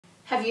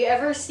Have you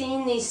ever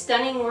seen these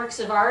stunning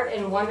works of art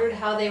and wondered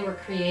how they were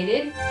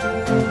created?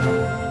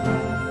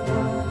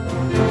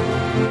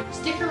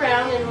 Stick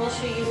around and we'll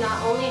show you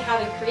not only how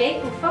to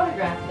create and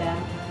photograph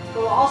them,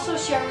 but we'll also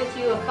share with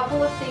you a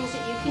couple of things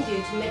that you can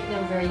do to make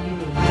them very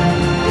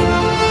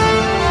unique.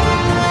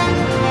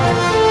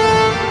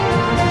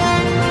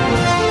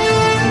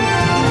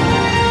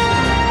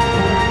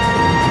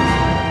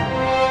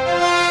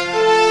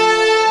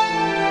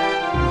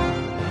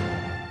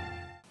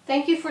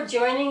 Thank you for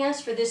joining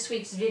us for this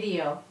week's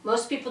video.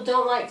 Most people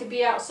don't like to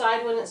be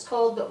outside when it's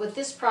cold, but with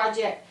this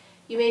project,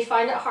 you may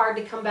find it hard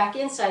to come back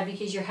inside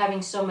because you're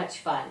having so much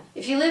fun.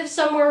 If you live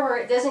somewhere where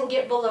it doesn't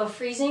get below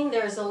freezing,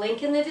 there's a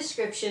link in the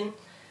description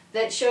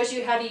that shows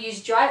you how to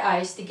use dry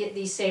ice to get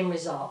these same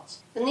results.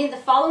 You'll need the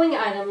following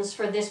items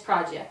for this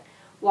project: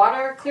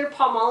 water, clear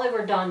palm olive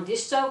or Dawn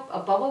dish soap, a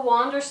bubble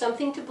wand or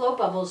something to blow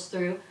bubbles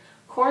through,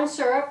 corn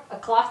syrup, a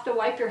cloth to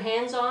wipe your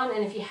hands on,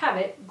 and if you have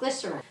it,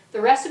 glycerin. The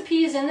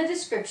recipe is in the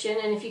description,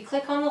 and if you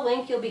click on the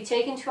link, you'll be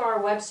taken to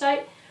our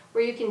website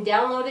where you can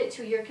download it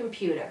to your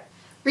computer.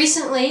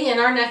 Recently, in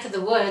our neck of the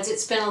woods,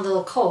 it's been a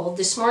little cold.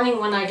 This morning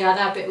when I got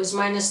up, it was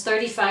minus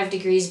 35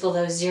 degrees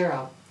below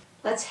zero.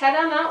 Let's head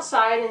on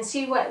outside and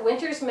see what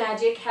winter's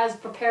magic has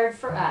prepared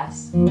for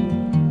us.